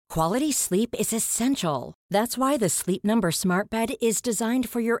Quality sleep is essential. That's why the Sleep Number Smart Bed is designed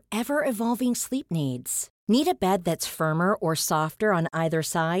for your ever-evolving sleep needs. Need a bed that's firmer or softer on either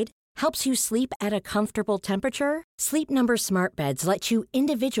side? Helps you sleep at a comfortable temperature? Sleep Number Smart Beds let you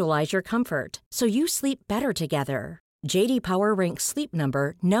individualize your comfort, so you sleep better together. J.D. Power ranks Sleep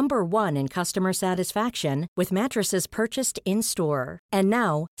Number number 1 in customer satisfaction with mattresses purchased in-store. And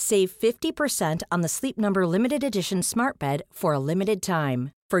now, save 50% on the Sleep Number Limited Edition Smart Bed for a limited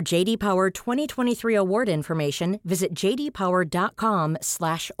time. For J.D. Power 2023 award information, visit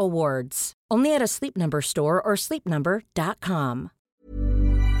jdpower.com/awards. Only at a Sleep Number store or sleepnumber.com.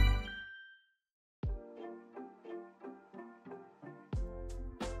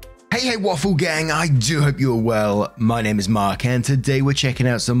 Hey Waffle Gang, I do hope you're well. My name is Mark and today we're checking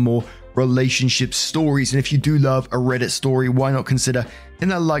out some more relationship stories. And if you do love a Reddit story, why not consider hitting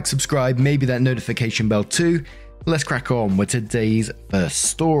that like, subscribe, maybe that notification bell too. Let's crack on with today's first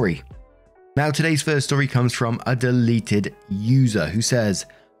story. Now today's first story comes from a deleted user who says,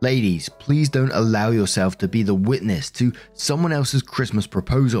 "Ladies, please don't allow yourself to be the witness to someone else's Christmas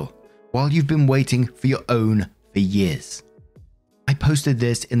proposal while you've been waiting for your own for years." I posted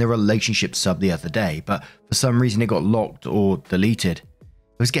this in the relationship sub the other day, but for some reason it got locked or deleted.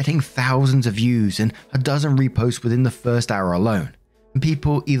 It was getting thousands of views and a dozen reposts within the first hour alone, and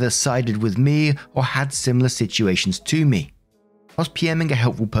people either sided with me or had similar situations to me. I was PMing a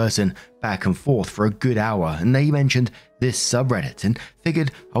helpful person back and forth for a good hour, and they mentioned this subreddit and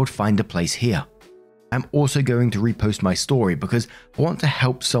figured I would find a place here. I'm also going to repost my story because I want to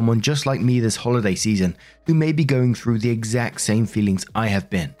help someone just like me this holiday season who may be going through the exact same feelings I have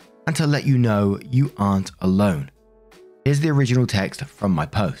been, and to let you know you aren't alone. Here's the original text from my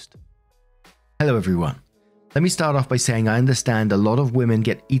post. Hello everyone. Let me start off by saying I understand a lot of women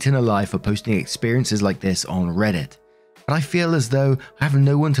get eaten alive for posting experiences like this on Reddit, but I feel as though I have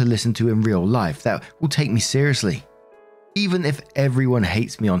no one to listen to in real life that will take me seriously. Even if everyone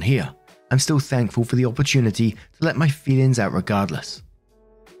hates me on here, I'm still thankful for the opportunity to let my feelings out regardless.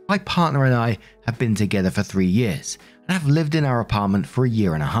 My partner and I have been together for 3 years and have lived in our apartment for a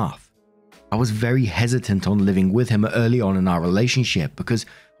year and a half. I was very hesitant on living with him early on in our relationship because I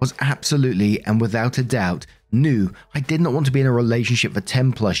was absolutely and without a doubt knew I did not want to be in a relationship for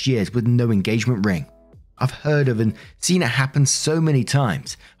 10 plus years with no engagement ring. I've heard of and seen it happen so many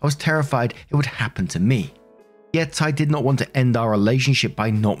times, I was terrified it would happen to me. Yet I did not want to end our relationship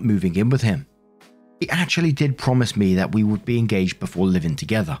by not moving in with him. He actually did promise me that we would be engaged before living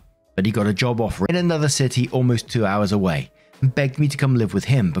together, but he got a job offer in another city almost 2 hours away and begged me to come live with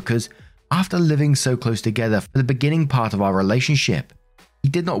him because after living so close together for the beginning part of our relationship, he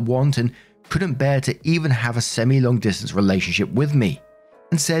did not want and couldn't bear to even have a semi-long distance relationship with me,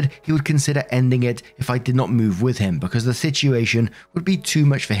 and said he would consider ending it if I did not move with him because the situation would be too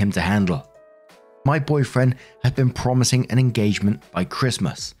much for him to handle. My boyfriend has been promising an engagement by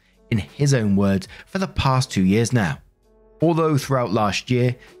Christmas, in his own words, for the past 2 years now. Although throughout last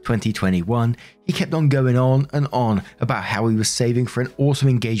year, 2021, he kept on going on and on about how he was saving for an awesome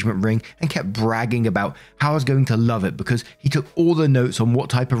engagement ring and kept bragging about how I was going to love it because he took all the notes on what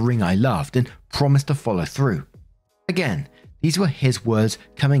type of ring I loved and promised to follow through. Again, these were his words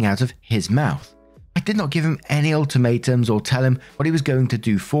coming out of his mouth. I did not give him any ultimatums or tell him what he was going to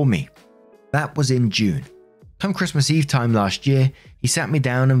do for me. That was in June. Come Christmas Eve time last year, he sat me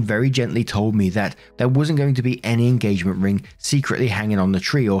down and very gently told me that there wasn't going to be any engagement ring secretly hanging on the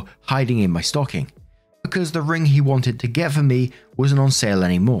tree or hiding in my stocking, because the ring he wanted to get for me wasn't on sale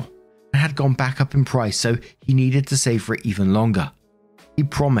anymore and had gone back up in price, so he needed to save for it even longer. He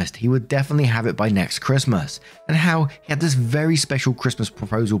promised he would definitely have it by next Christmas, and how he had this very special Christmas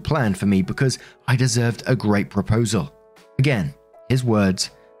proposal planned for me because I deserved a great proposal. Again, his words,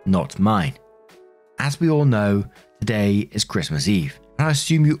 not mine. As we all know, today is Christmas Eve, and I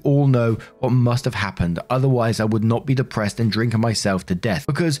assume you all know what must have happened, otherwise I would not be depressed and drinking myself to death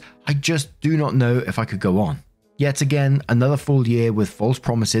because I just do not know if I could go on. Yet again, another full year with false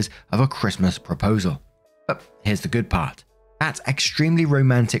promises of a Christmas proposal. But here's the good part. That extremely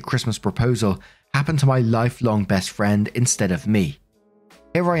romantic Christmas proposal happened to my lifelong best friend instead of me.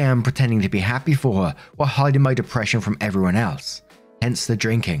 Here I am pretending to be happy for her while hiding my depression from everyone else, hence the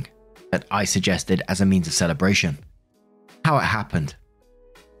drinking that I suggested as a means of celebration. How it happened.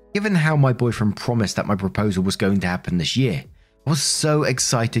 Given how my boyfriend promised that my proposal was going to happen this year, I was so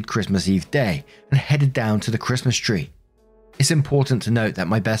excited Christmas Eve day and headed down to the Christmas tree. It's important to note that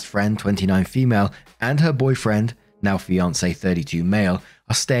my best friend, 29 female, and her boyfriend, now fiancé 32 male,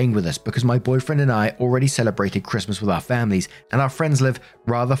 are staying with us because my boyfriend and I already celebrated Christmas with our families and our friends live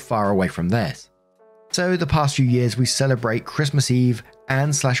rather far away from theirs. So the past few years we celebrate Christmas Eve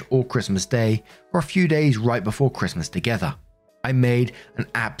and/or Christmas Day, or a few days right before Christmas together. I made an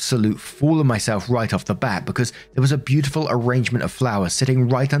absolute fool of myself right off the bat because there was a beautiful arrangement of flowers sitting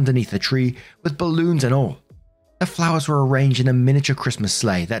right underneath the tree with balloons and all. The flowers were arranged in a miniature Christmas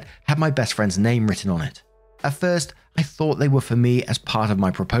sleigh that had my best friend's name written on it. At first, I thought they were for me as part of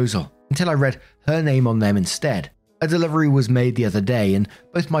my proposal, until I read her name on them instead. A delivery was made the other day, and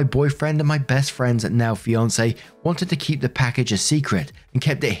both my boyfriend and my best friend's now fiance wanted to keep the package a secret and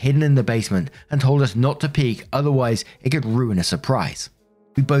kept it hidden in the basement and told us not to peek, otherwise it could ruin a surprise.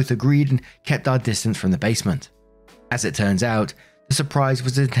 We both agreed and kept our distance from the basement. As it turns out, the surprise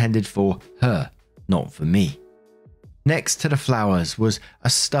was intended for her, not for me. Next to the flowers was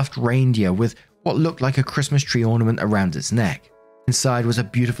a stuffed reindeer with what looked like a Christmas tree ornament around its neck. Inside was a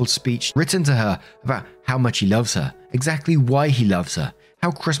beautiful speech written to her about how much he loves her, exactly why he loves her, how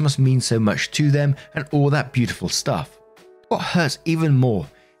Christmas means so much to them, and all that beautiful stuff. What hurts even more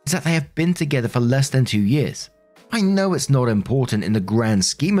is that they have been together for less than 2 years. I know it's not important in the grand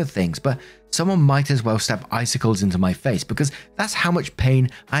scheme of things, but someone might as well stab icicles into my face because that's how much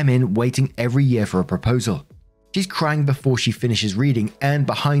pain I'm in waiting every year for a proposal. She's crying before she finishes reading, and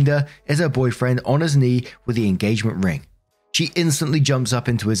behind her is her boyfriend on his knee with the engagement ring. She instantly jumps up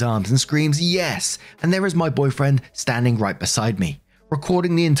into his arms and screams, "Yes!" And there is my boyfriend standing right beside me,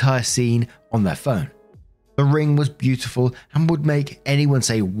 recording the entire scene on their phone. The ring was beautiful and would make anyone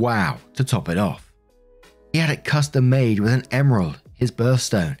say wow to top it off. He had it custom made with an emerald, his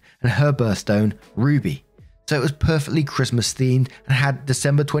birthstone, and her birthstone, ruby. So it was perfectly Christmas themed and had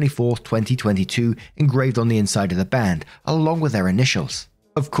December 24th, 2022 engraved on the inside of the band, along with their initials.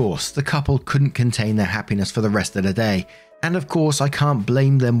 Of course, the couple couldn't contain their happiness for the rest of the day, and of course I can't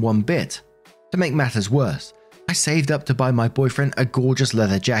blame them one bit. To make matters worse, I saved up to buy my boyfriend a gorgeous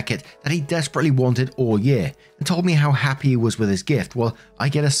leather jacket that he desperately wanted all year and told me how happy he was with his gift while I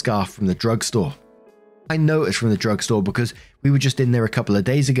get a scarf from the drugstore. I noticed from the drugstore because we were just in there a couple of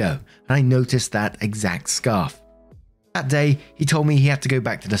days ago and I noticed that exact scarf. That day, he told me he had to go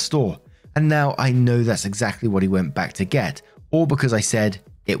back to the store, and now I know that's exactly what he went back to get, all because I said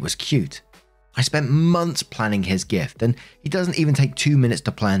it was cute. I spent months planning his gift, and he doesn't even take 2 minutes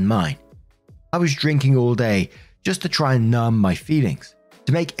to plan mine. I was drinking all day just to try and numb my feelings.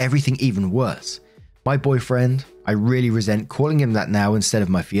 To make everything even worse, my boyfriend, I really resent calling him that now instead of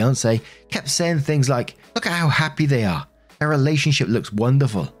my fiance, kept saying things like, "Look at how happy they are. Their relationship looks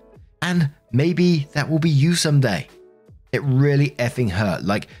wonderful. And maybe that will be you someday." It really effing hurt,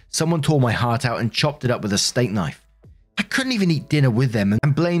 like someone tore my heart out and chopped it up with a steak knife. I couldn't even eat dinner with them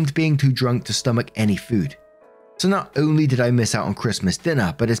and blamed being too drunk to stomach any food. So not only did I miss out on Christmas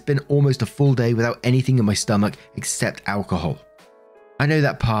dinner, but it's been almost a full day without anything in my stomach except alcohol. I know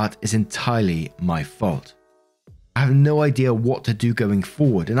that part is entirely my fault. I have no idea what to do going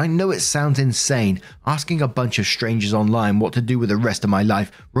forward, and I know it sounds insane asking a bunch of strangers online what to do with the rest of my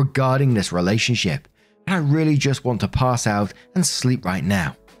life regarding this relationship, and I really just want to pass out and sleep right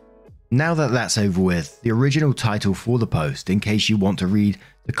now. Now that that's over with, the original title for the post, in case you want to read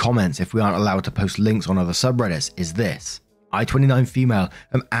the comments if we aren't allowed to post links on other subreddits, is this. I, 29 female,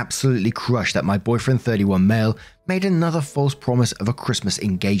 am absolutely crushed that my boyfriend, 31 male, made another false promise of a Christmas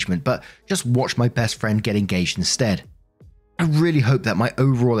engagement, but just watched my best friend get engaged instead. I really hope that my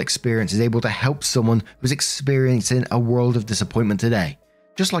overall experience is able to help someone who's experiencing a world of disappointment today,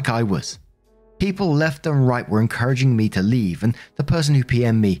 just like I was. People left and right were encouraging me to leave, and the person who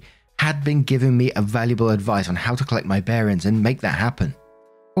PM'd me had been giving me a valuable advice on how to collect my bearings and make that happen.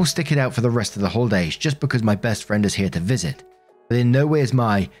 I'll stick it out for the rest of the holidays just because my best friend is here to visit. But in no way is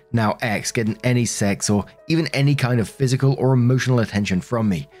my, now ex, getting any sex or even any kind of physical or emotional attention from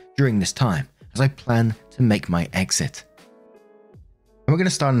me during this time, as I plan to make my exit. And we're going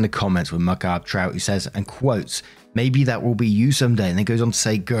to start in the comments with Macabre Trout, who says, and quotes, "Maybe that will be you someday," and then goes on to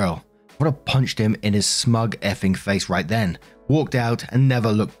say, "Girl, I would have punched him in his smug effing face right then, walked out and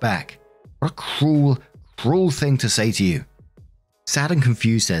never looked back. What a cruel, cruel thing to say to you." Sad and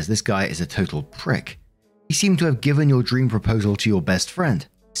Confused says this guy is a total prick. He seemed to have given your dream proposal to your best friend.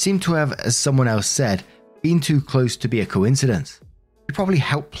 Seemed to have, as someone else said, been too close to be a coincidence. You probably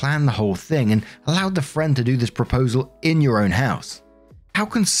helped plan the whole thing and allowed the friend to do this proposal in your own house. How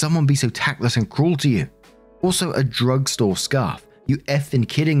can someone be so tactless and cruel to you? Also a drugstore scarf. You effing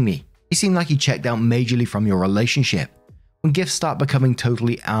kidding me? He seemed like he checked out majorly from your relationship. When gifts start becoming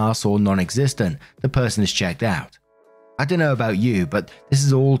totally arse or non-existent, the person is checked out. I don't know about you, but this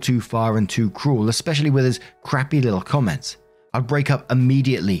is all too far and too cruel, especially with his crappy little comments. I'd break up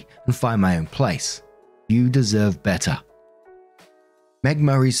immediately and find my own place. You deserve better. Meg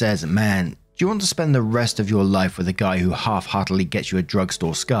Murray says, "Man, Do you want to spend the rest of your life with a guy who half-heartedly gets you a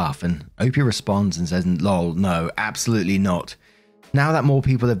drugstore scarf? And Opie responds and says, lol, no, absolutely not. Now that more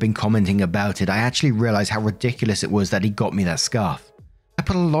people have been commenting about it, I actually realize how ridiculous it was that he got me that scarf. I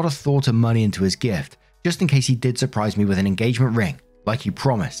put a lot of thought and money into his gift, just in case he did surprise me with an engagement ring, like he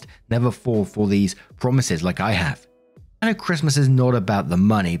promised. Never fall for these promises like I have. I know Christmas is not about the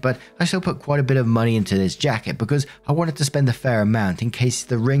money, but I still put quite a bit of money into this jacket because I wanted to spend a fair amount in case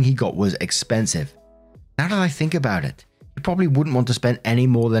the ring he got was expensive. Now that I think about it, he probably wouldn't want to spend any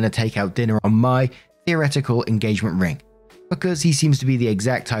more than a takeout dinner on my theoretical engagement ring, because he seems to be the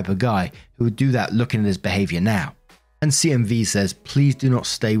exact type of guy who would do that looking at his behavior now. And CMV says, please do not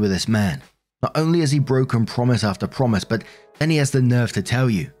stay with this man. Not only has he broken promise after promise, but then he has the nerve to tell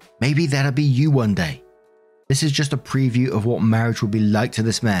you, maybe that'll be you one day. This is just a preview of what marriage will be like to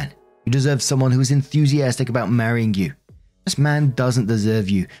this man. You deserve someone who is enthusiastic about marrying you. This man doesn't deserve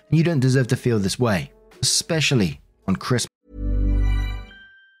you, and you don't deserve to feel this way, especially on Christmas.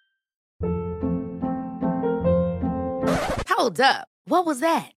 Hold up. What was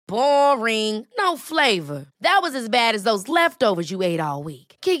that? Boring. No flavor. That was as bad as those leftovers you ate all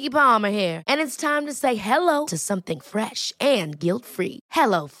week. Keke Palmer here, and it's time to say hello to something fresh and guilt-free.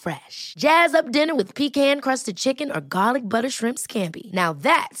 Hello Fresh. Jazz up dinner with pecan-crusted chicken or garlic butter shrimp scampi. Now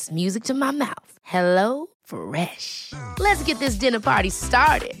that's music to my mouth. Hello Fresh. Let's get this dinner party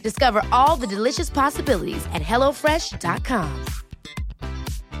started. Discover all the delicious possibilities at hellofresh.com.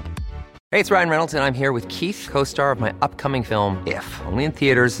 Hey, it's Ryan Reynolds, and I'm here with Keith, co-star of my upcoming film, If, only in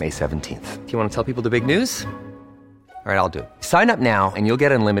theaters May 17th. Do you want to tell people the big news? All right, I'll do it. Sign up now and you'll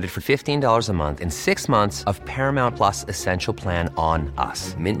get unlimited for $15 a month and 6 months of Paramount Plus Essential Plan on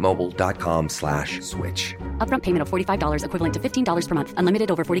us. MintMobile.com/switch. Upfront payment of $45 equivalent to $15 per month. Unlimited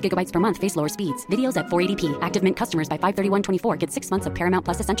over 40 gigabytes per month. Face lower speeds. Videos at 480p. Active Mint customers by 531.24 get 6 months of Paramount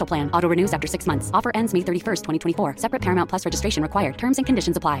Plus Essential Plan. Auto renews after 6 months. Offer ends May 31st, 2024. Separate Paramount Plus registration required. Terms and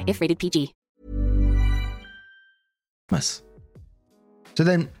conditions apply if rated PG. So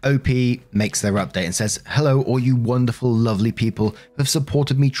then OP makes their update and says, hello all you wonderful, lovely people who have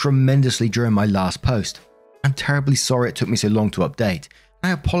supported me tremendously during my last post. I'm terribly sorry it took me so long to update.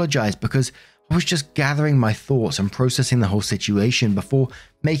 I apologize because I was just gathering my thoughts and processing the whole situation before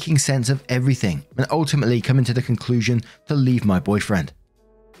making sense of everything and ultimately coming to the conclusion to leave my boyfriend.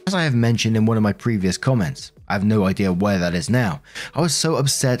 As I have mentioned in one of my previous comments, I have no idea where that is now. I was so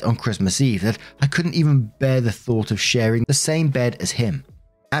upset on Christmas Eve that I couldn't even bear the thought of sharing the same bed as him.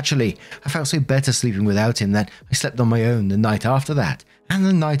 Actually, I felt so better sleeping without him that I slept on my own the night after that, and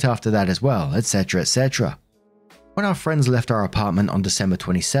the night after that as well, etc, etc. When our friends left our apartment on December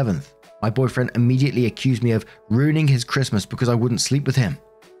 27th, my boyfriend immediately accused me of ruining his Christmas because I wouldn't sleep with him.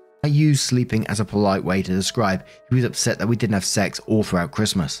 I used sleeping as a polite way to describe he was upset that we didn't have sex all throughout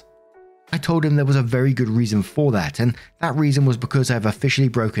Christmas. I told him there was a very good reason for that, and that reason was because I have officially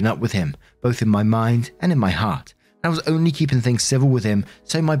broken up with him, both in my mind and in my heart. I was only keeping things civil with him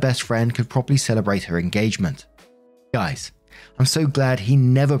so my best friend could properly celebrate her engagement. Guys, I'm so glad he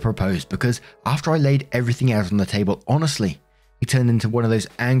never proposed because after I laid everything out on the table honestly, he turned into one of those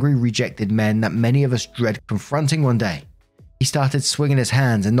angry, rejected men that many of us dread confronting one day. He started swinging his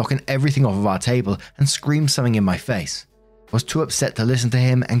hands and knocking everything off of our table and screamed something in my face. I was too upset to listen to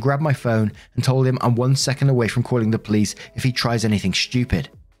him and grabbed my phone and told him I'm 1 second away from calling the police if he tries anything stupid.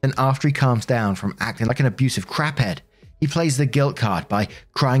 Then after he calms down from acting like an abusive craphead, he plays the guilt card by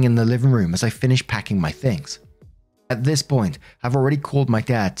crying in the living room as I finish packing my things. At this point, I've already called my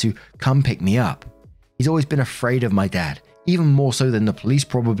dad to come pick me up. He's always been afraid of my dad, even more so than the police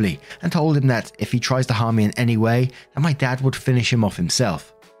probably, and told him that if he tries to harm me in any way, that my dad would finish him off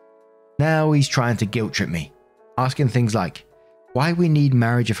himself. Now he's trying to guilt trip me, asking things like, why we need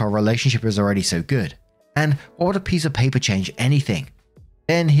marriage if our relationship is already so good, and what would a piece of paper change anything?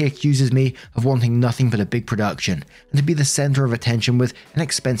 Then he accuses me of wanting nothing but a big production and to be the center of attention with an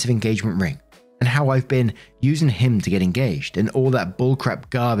expensive engagement ring, and how I've been using him to get engaged and all that bullcrap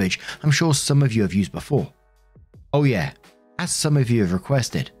garbage I'm sure some of you have used before. Oh yeah, as some of you have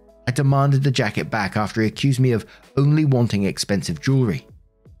requested, I demanded the jacket back after he accused me of only wanting expensive jewelry.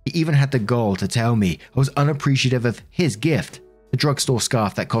 He even had the gall to tell me I was unappreciative of his gift, the drugstore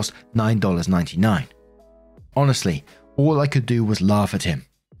scarf that cost $9.99. Honestly, all I could do was laugh at him.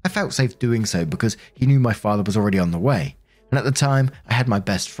 I felt safe doing so because he knew my father was already on the way, and at the time I had my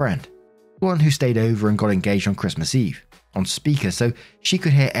best friend, the one who stayed over and got engaged on Christmas Eve, on speaker so she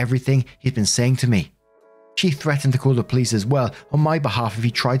could hear everything he'd been saying to me. She threatened to call the police as well on my behalf if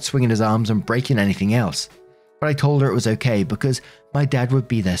he tried swinging his arms and breaking anything else, but I told her it was okay because my dad would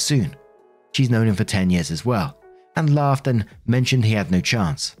be there soon. She's known him for 10 years as well, and laughed and mentioned he had no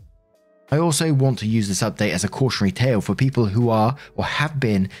chance. I also want to use this update as a cautionary tale for people who are or have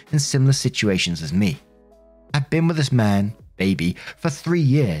been in similar situations as me. I've been with this man, baby, for 3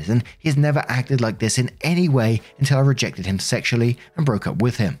 years, and he's never acted like this in any way until I rejected him sexually and broke up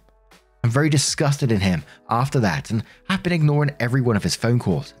with him. I'm very disgusted in him after that, and I've been ignoring every one of his phone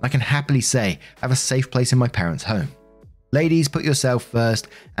calls. I can happily say I have a safe place in my parents' home. Ladies, put yourself first,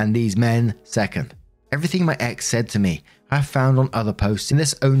 and these men second. Everything my ex said to me, I have found on other posts in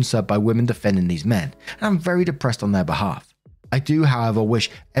this own sub by women defending these men, and I'm very depressed on their behalf. I do, however,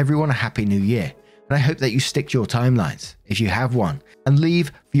 wish everyone a happy new year, and I hope that you stick to your timelines, if you have one, and leave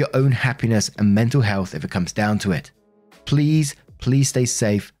for your own happiness and mental health if it comes down to it. Please, please stay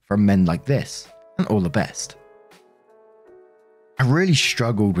safe from men like this, and all the best. I really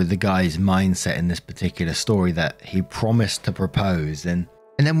struggled with the guy's mindset in this particular story, that he promised to propose, and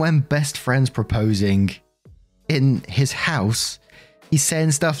then when best friend's proposing in his house, he's saying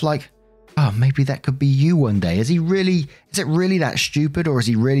stuff like, oh, maybe that could be you one day. Is it really that stupid, or is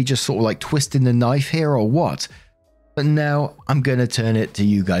he really just sort of like twisting the knife here, or what? But now I'm going to turn it to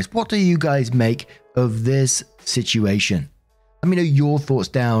you guys. What do you guys make of this situation? Let me know your thoughts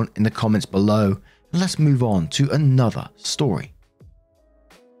down in the comments below, and let's move on to another story.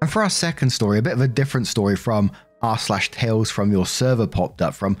 And for our second story, a bit of a different story from r/tales from your server popped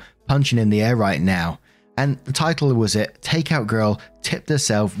up from Punching in the Air right now. And the title was Takeout Girl Tipped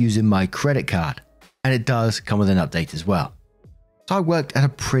Herself Using My Credit Card. And it does come with an update as well. So I worked at a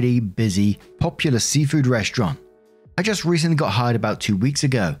pretty busy, popular seafood restaurant. I just recently got hired about 2 weeks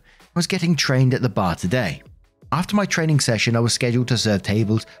ago. I was getting trained at the bar today. After my training session, I was scheduled to serve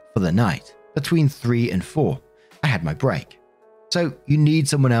tables for the night, between 3 and 4. I had my break. So you need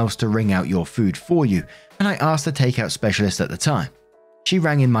someone else to ring out your food for you, and I asked the takeout specialist at the time. She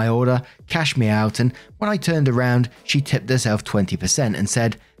rang in my order, cashed me out, and when I turned around, she tipped herself 20% and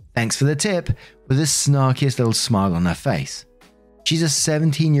said, "Thanks for the tip," with the snarkiest little smile on her face. She's a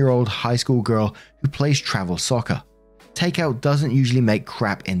 17-year-old high school girl who plays travel soccer. Takeout doesn't usually make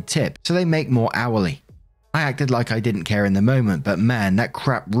crap in tip, so they make more hourly. I acted like I didn't care in the moment, but man, that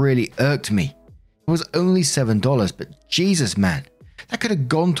crap really irked me. It was only $7, but Jesus man, that could have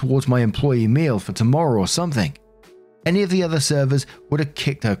gone towards my employee meal for tomorrow or something. Any of the other servers would have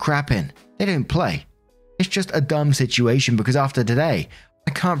kicked her crap in. They don't play. It's just a dumb situation because after today,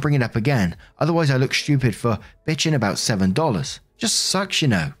 I can't bring it up again, otherwise I look stupid for bitching about $7. Just sucks, you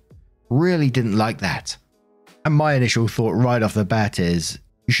know. Really didn't like that. And my initial thought right off the bat is,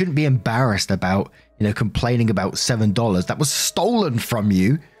 you shouldn't be embarrassed about, complaining about $7 that was stolen from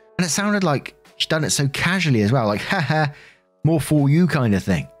you. And it sounded like she'd done it so casually as well, like, haha, more for you kind of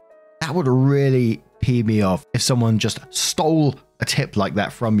thing. That would really pee me off if someone just stole a tip like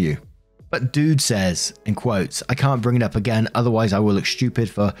that from you. But dude says, in quotes, "I can't bring it up again, otherwise I will look stupid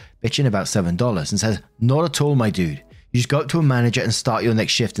for bitching about $7, and says, "Not at all, my dude. You just go up to a manager and start your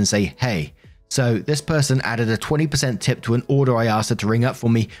next shift and say, hey, so this person added a 20% tip to an order I asked her to ring up for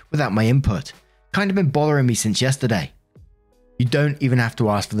me without my input. Kind of been bothering me since yesterday." You don't even have to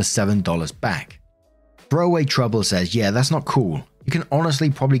ask for the $7 back. Throwaway Trouble says, yeah, that's not cool. You can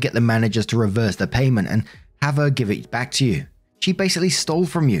honestly probably get the managers to reverse the payment and have her give it back to you. She basically stole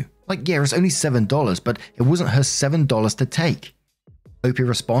from you. Like, yeah, it's only $7, but it wasn't her $7 to take. Opie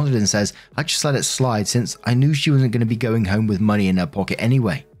responded and says, I just let it slide since I knew she wasn't going to be going home with money in her pocket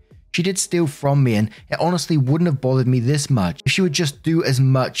anyway. She did steal from me, and it honestly wouldn't have bothered me this much if she would just do as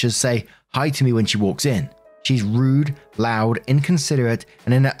much as say hi to me when she walks in. She's rude, loud, inconsiderate,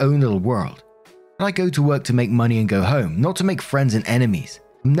 and in her own little world. And I go to work to make money and go home, not to make friends and enemies.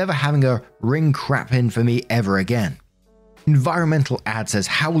 I'm never having her ring crap in for me ever again. Environmental Ad says,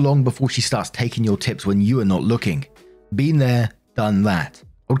 how long before she starts taking your tips when you are not looking? Been there, done that.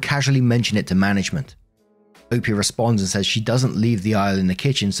 I would casually mention it to management. Opie responds and says she doesn't leave the aisle in the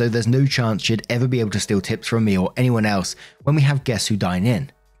kitchen, so there's no chance she'd ever be able to steal tips from me or anyone else when we have guests who dine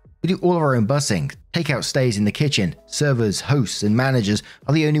in. We do all of our own bussing. Takeout stays in the kitchen. Servers, hosts, and managers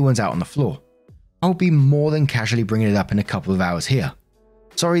are the only ones out on the floor. I'll be more than casually bringing it up in a couple of hours here.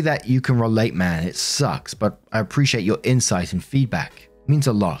 Sorry that you can relate, man. It sucks, but I appreciate your insight and feedback. It means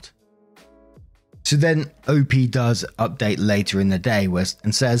a lot. So then OP does update later in the day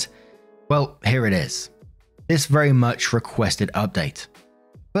and says, well, here it is. This very much requested update.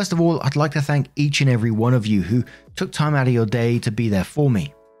 First of all, I'd like to thank each and every one of you who took time out of your day to be there for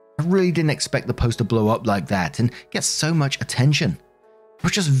me. I really didn't expect the post to blow up like that and get so much attention. I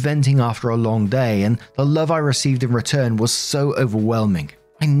was just venting after a long day, and the love I received in return was so overwhelming.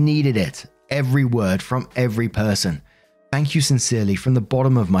 I needed it. Every word from every person. Thank you sincerely from the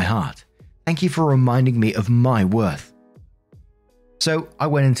bottom of my heart. Thank you for reminding me of my worth. So I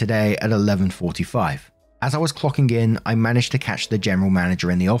went in today at 11:45. As I was clocking in, I managed to catch the general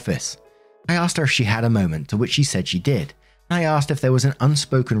manager in the office. I asked her if she had a moment, to which she said she did. I asked if there was an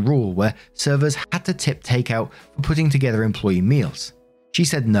unspoken rule where servers had to tip takeout for putting together employee meals. She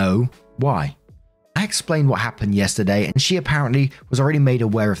said no. Why? I explained what happened yesterday, and she apparently was already made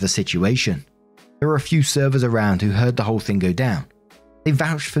aware of the situation. There were a few servers around who heard the whole thing go down. They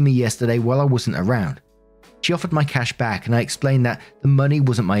vouched for me yesterday while I wasn't around. She offered my cash back, and I explained that the money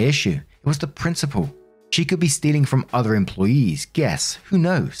wasn't my issue. It was the principle. She could be stealing from other employees. Guess, who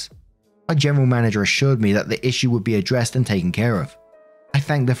knows? My general manager assured me that the issue would be addressed and taken care of. I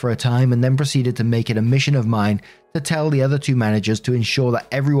thanked her for her time and then proceeded to make it a mission of mine to tell the other two managers to ensure that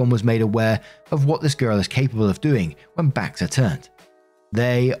everyone was made aware of what this girl is capable of doing when backs are turned.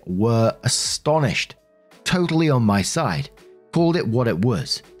 They were astonished, totally on my side, called it what it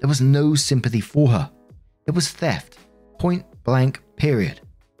was. There was no sympathy for her. It was theft, point blank, period.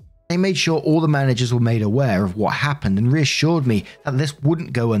 They made sure all the managers were made aware of what happened and reassured me that this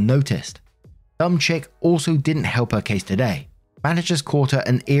wouldn't go unnoticed. Dumb chick also didn't help her case today. Managers caught her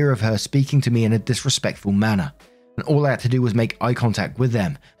an ear of her speaking to me in a disrespectful manner, and all I had to do was make eye contact with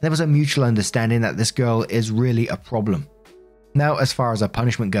them. There was a mutual understanding that this girl is really a problem. Now, as far as her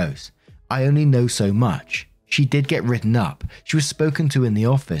punishment goes, I only know so much. She did get written up, she was spoken to in the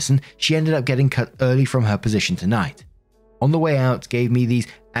office, and she ended up getting cut early from her position tonight. On the way out, gave me these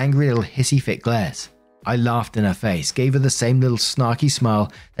angry little hissy fit glares. I laughed in her face, gave her the same little snarky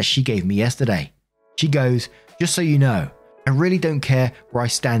smile that she gave me yesterday. She goes, "Just so you know, I really don't care where I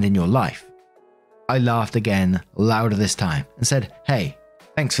stand in your life." I laughed again, louder this time, and said, "Hey,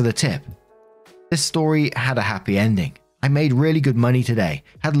 thanks for the tip." This story had a happy ending. I made really good money today,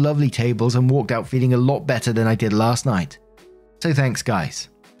 had lovely tables, and walked out feeling a lot better than I did last night. So thanks, guys.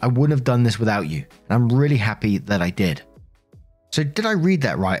 I wouldn't have done this without you, and I'm really happy that I did. So did I read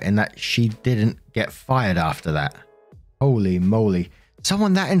that right in that she didn't get fired after that? Holy moly.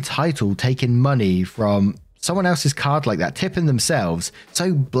 Someone that entitled taking money from someone else's card like that, tipping themselves,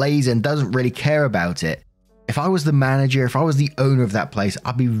 so blazing, doesn't really care about it. If I was the manager, if I was the owner of that place,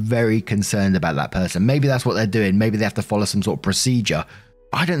 I'd be very concerned about that person. Maybe that's what they're doing. Maybe they have to follow some sort of procedure.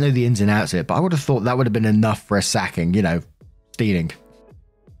 I don't know the ins and outs of it, but I would have thought that would have been enough for a sacking, stealing.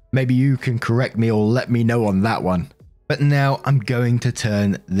 Maybe you can correct me or let me know on that one. But now I'm going to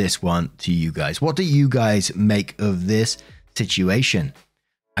turn this one to you guys. What do you guys make of this situation?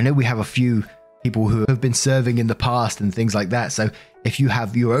 I know we have a few people who have been serving in the past and things like that. So if you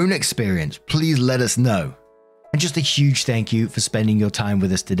have your own experience, please let us know. And just a huge thank you for spending your time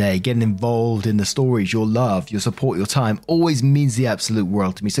with us today, getting involved in the stories. Your love, your support, your time always means the absolute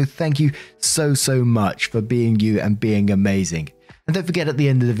world to me. So thank you so much for being you and being amazing. And don't forget, at the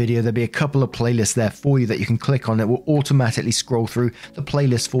end of the video, there'll be a couple of playlists there for you that you can click on. It will automatically scroll through the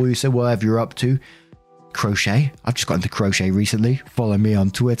playlist for you. So whatever you're up to, crochet. I've just got into crochet recently. Follow me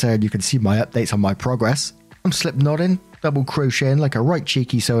on Twitter and you can see my updates on my progress. I'm slip knotting, double crocheting like a right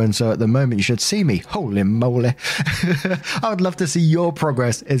cheeky so-and-so at the moment. You should see me. Holy moly. I would love to see your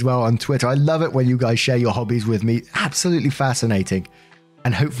progress as well on Twitter. I love it when you guys share your hobbies with me. Absolutely fascinating.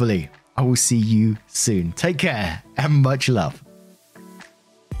 And hopefully I will see you soon. Take care and much love.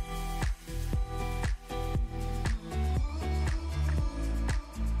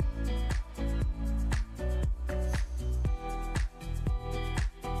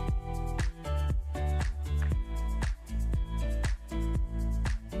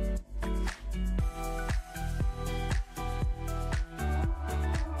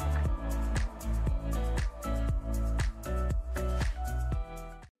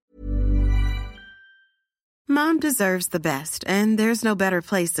 Mom deserves the best, and there's no better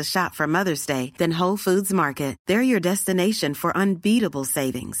place to shop for Mother's Day than Whole Foods Market. They're your destination for unbeatable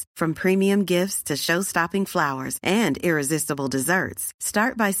savings, from premium gifts to show-stopping flowers and irresistible desserts.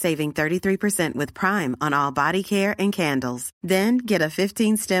 Start by saving 33% with Prime on all body care and candles. Then get a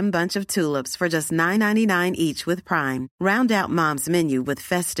 15-stem bunch of tulips for just $9.99 each with Prime. Round out Mom's menu with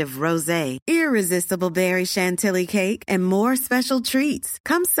festive rosé, irresistible berry chantilly cake, and more special treats.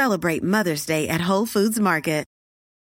 Come celebrate Mother's Day at Whole Foods Market.